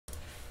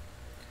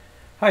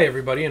Hi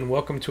everybody, and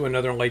welcome to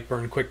another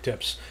LightBurn Quick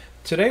Tips.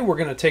 Today we're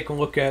going to take a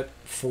look at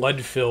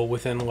flood fill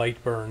within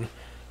LightBurn.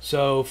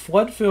 So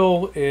flood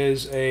fill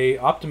is an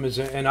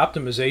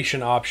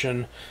optimization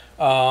option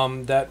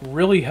that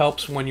really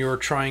helps when you're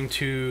trying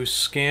to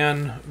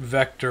scan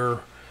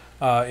vector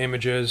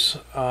images.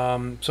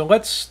 So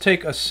let's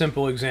take a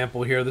simple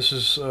example here. This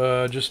is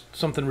just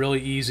something really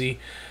easy.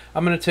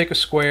 I'm going to take a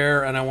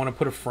square and I want to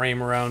put a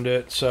frame around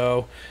it.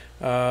 So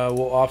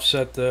we'll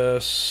offset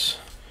this.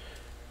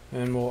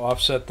 And we'll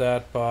offset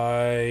that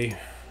by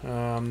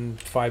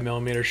 5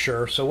 millimeters,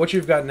 sure. So what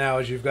you've got now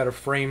is you've got a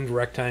framed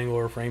rectangle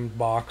or framed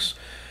box.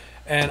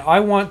 And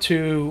I want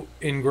to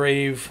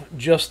engrave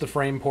just the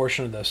frame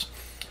portion of this.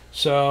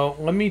 So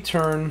let me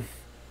turn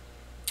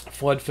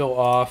flood fill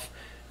off.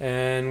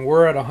 And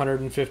we're at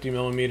 150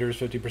 millimeters,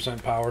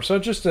 50% power. So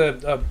just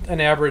an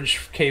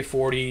average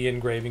K40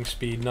 engraving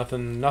speed.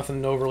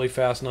 Nothing overly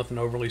fast, nothing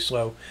overly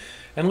slow.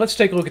 And let's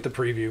take a look at the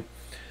preview.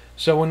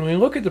 So when we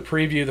look at the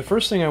preview, the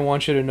first thing I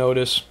want you to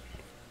notice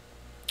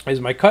is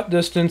my cut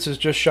distance is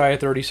just shy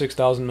of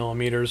 36,000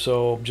 millimeters,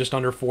 so just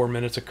under 4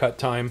 minutes of cut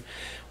time.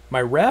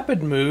 My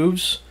rapid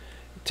moves,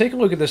 take a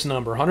look at this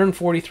number,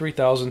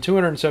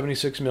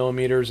 143,276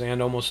 millimeters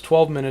and almost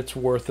 12 minutes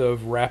worth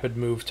of rapid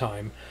move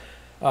time.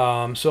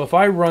 So if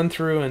I run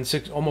through,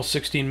 and almost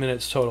 16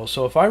 minutes total,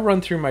 so if I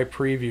run through my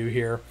preview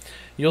here,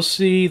 you'll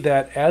see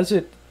that as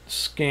it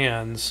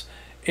scans,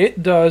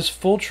 it does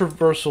full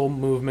traversal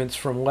movements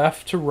from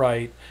left to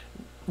right,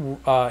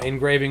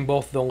 engraving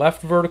both the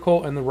left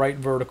vertical and the right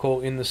vertical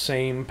in the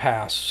same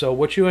pass. So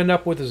what you end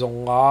up with is a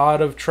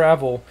lot of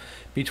travel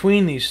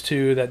between these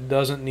two that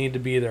doesn't need to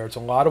be there. It's a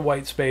lot of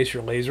white space.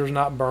 Your laser's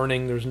not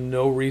burning. There's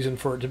no reason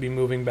for it to be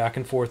moving back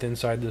and forth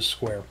inside this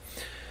square.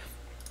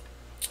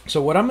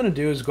 So what I'm going to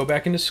do is go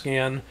back into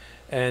scan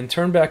and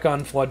turn back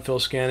on flood fill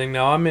scanning.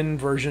 Now I'm in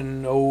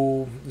version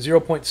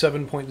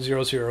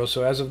 0.7.00,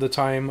 so as of the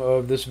time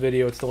of this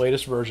video, it's the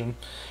latest version.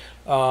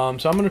 So I'm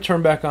going to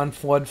turn back on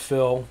flood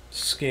fill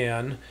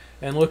scan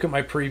and look at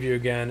my preview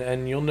again,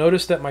 and you'll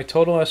notice that my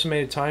total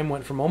estimated time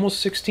went from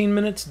almost 16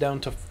 minutes down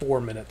to 4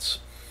 minutes.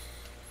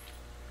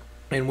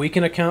 And we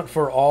can account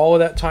for all of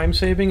that time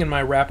saving in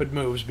my rapid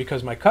moves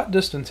because my cut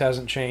distance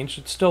hasn't changed.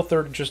 It's still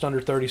just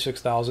under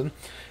 36,000.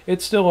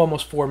 It's still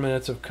almost 4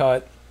 minutes of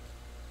cut.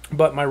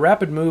 But my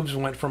rapid moves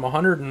went from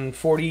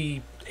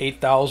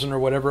 148,000 or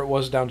whatever it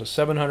was down to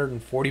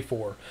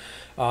 744.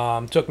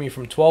 Took me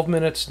from 12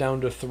 minutes down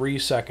to 3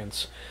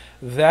 seconds.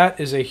 That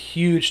is a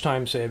huge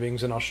time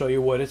savings, and I'll show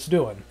you what it's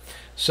doing.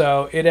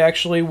 So it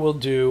actually will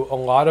do a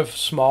lot of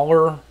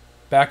smaller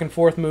back and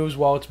forth moves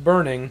while it's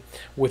burning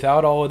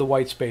without all of the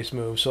white space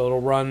moves. So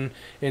it'll run,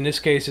 in this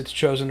case it's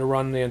chosen to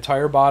run the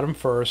entire bottom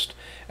first,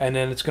 and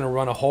then it's going to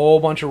run a whole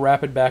bunch of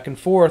rapid back and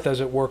forth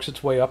as it works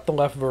its way up the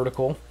left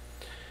vertical.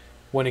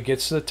 When it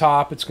gets to the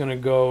top, it's going to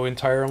go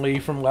entirely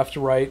from left to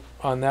right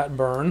on that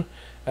burn,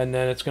 and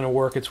then it's going to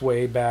work its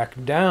way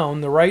back down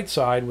the right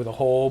side with a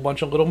whole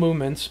bunch of little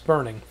movements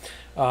burning.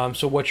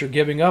 So what you're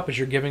giving up is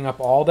you're giving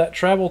up all that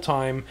travel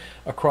time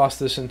across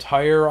this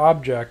entire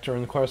object or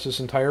across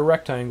this entire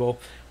rectangle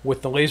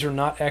with the laser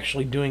not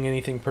actually doing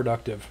anything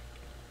productive.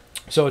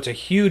 So it's a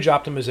huge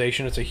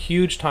optimization. It's a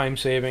huge time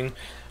saving.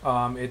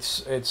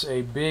 It's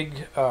a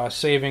big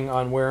saving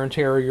on wear and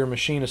tear of your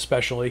machine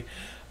especially.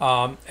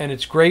 And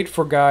it's great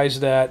for guys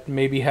that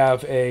maybe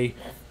have a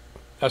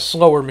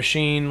slower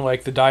machine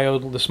like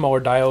the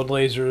smaller diode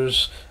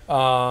lasers,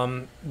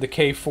 the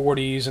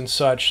K40s and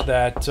such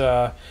that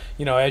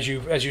you know, as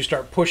you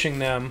start pushing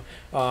them,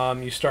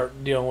 you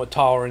start dealing with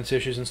tolerance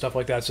issues and stuff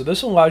like that. So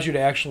this allows you to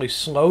actually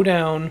slow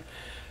down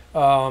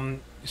your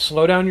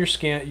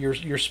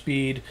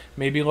speed,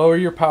 maybe lower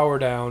your power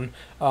down,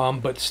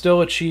 but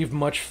still achieve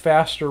much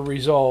faster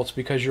results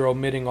because you're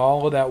omitting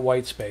all of that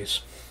white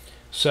space.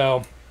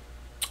 So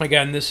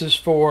again, this is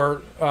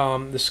for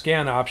the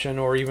scan option,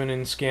 or even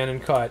in scan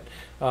and cut.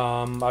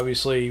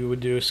 Obviously, you would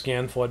do a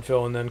scan, flood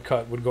fill, and then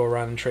cut would go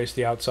around and trace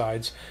the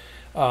outsides.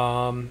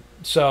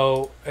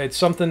 So it's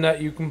something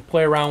that you can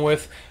play around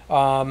with.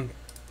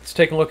 Let's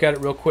take a look at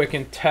it real quick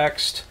in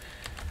text.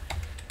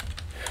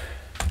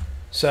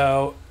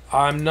 So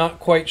I'm not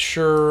quite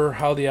sure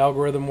how the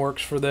algorithm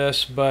works for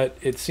this, but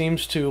it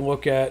seems to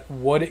look at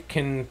what it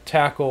can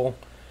tackle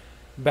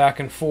back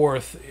and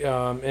forth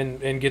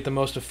and get the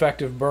most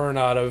effective burn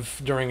out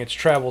of during its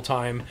travel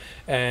time,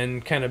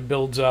 and kind of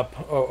builds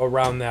up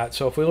around that.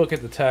 So if we look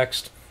at the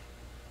text,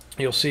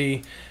 you'll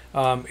see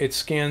it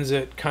scans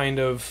it kind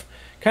of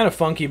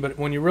funky, but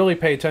when you really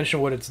pay attention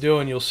to what it's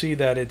doing, you'll see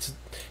that it's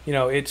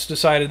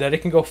decided that it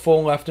can go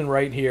full left and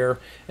right here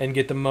and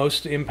get the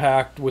most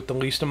impact with the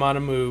least amount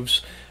of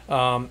moves,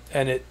 and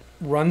it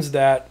runs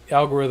that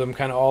algorithm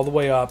kind of all the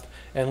way up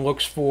and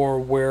looks for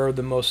where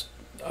the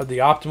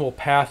optimal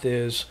path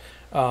is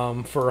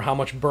for how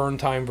much burn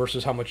time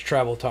versus how much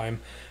travel time.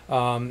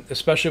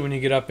 Especially when you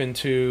get up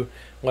into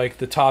like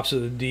the tops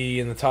of the D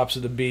and the tops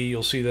of the B,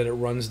 you'll see that it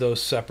runs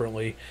those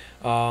separately.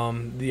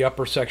 The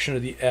upper section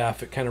of the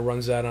F, it kind of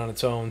runs that on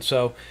its own.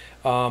 So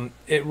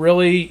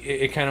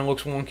it kind of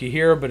looks wonky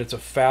here, but it's a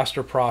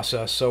faster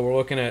process. So we're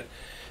looking at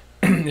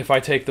if I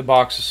take the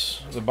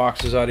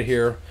boxes out of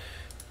here,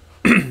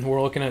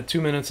 we're looking at 2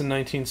 minutes and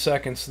 19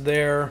 seconds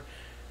there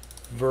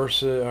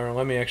versus, or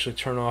let me actually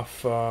turn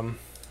off, I'll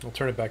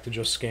turn it back to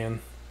just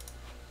scan.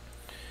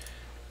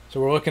 So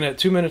we're looking at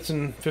 2 minutes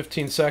and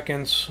 15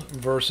 seconds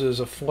versus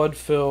a flood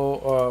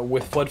fill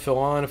with flood fill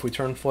on. If we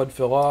turn flood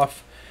fill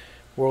off,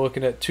 we're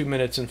looking at 2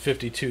 minutes and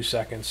 52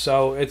 seconds.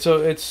 So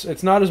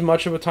it's not as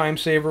much of a time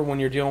saver when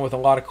you're dealing with a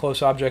lot of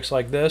close objects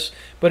like this,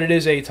 but it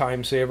is a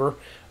time saver.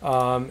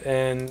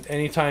 And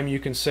anytime you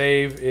can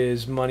save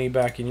is money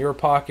back in your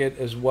pocket,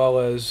 as well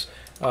as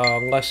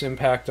less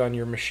impact on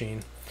your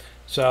machine.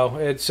 So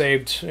it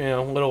saved,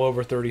 a little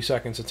over 30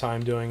 seconds of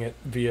time doing it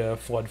via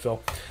flood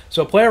fill.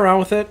 So play around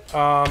with it.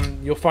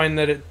 You'll find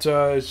that it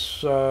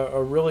is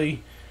a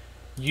really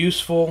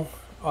useful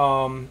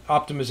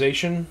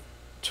optimization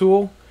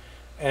tool.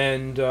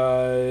 And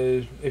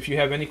if you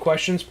have any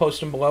questions, post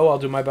them below. I'll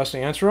do my best to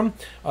answer them.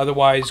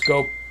 Otherwise,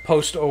 go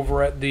post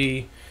over at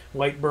the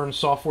LightBurn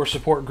software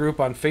support group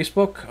on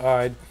Facebook.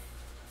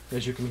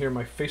 As you can hear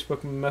my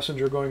Facebook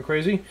Messenger going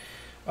crazy.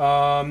 You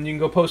can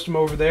go post them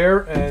over there,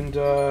 and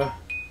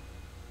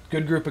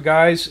good group of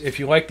guys. If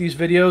you like these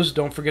videos,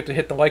 don't forget to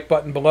hit the like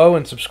button below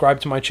and subscribe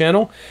to my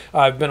channel.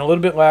 I've been a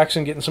little bit lax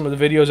in getting some of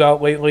the videos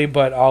out lately,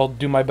 but I'll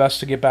do my best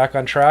to get back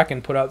on track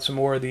and put out some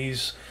more of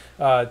these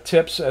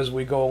tips as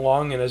we go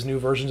along and as new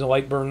versions of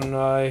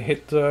LightBurn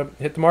hit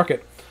the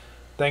market.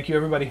 Thank you,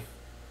 everybody.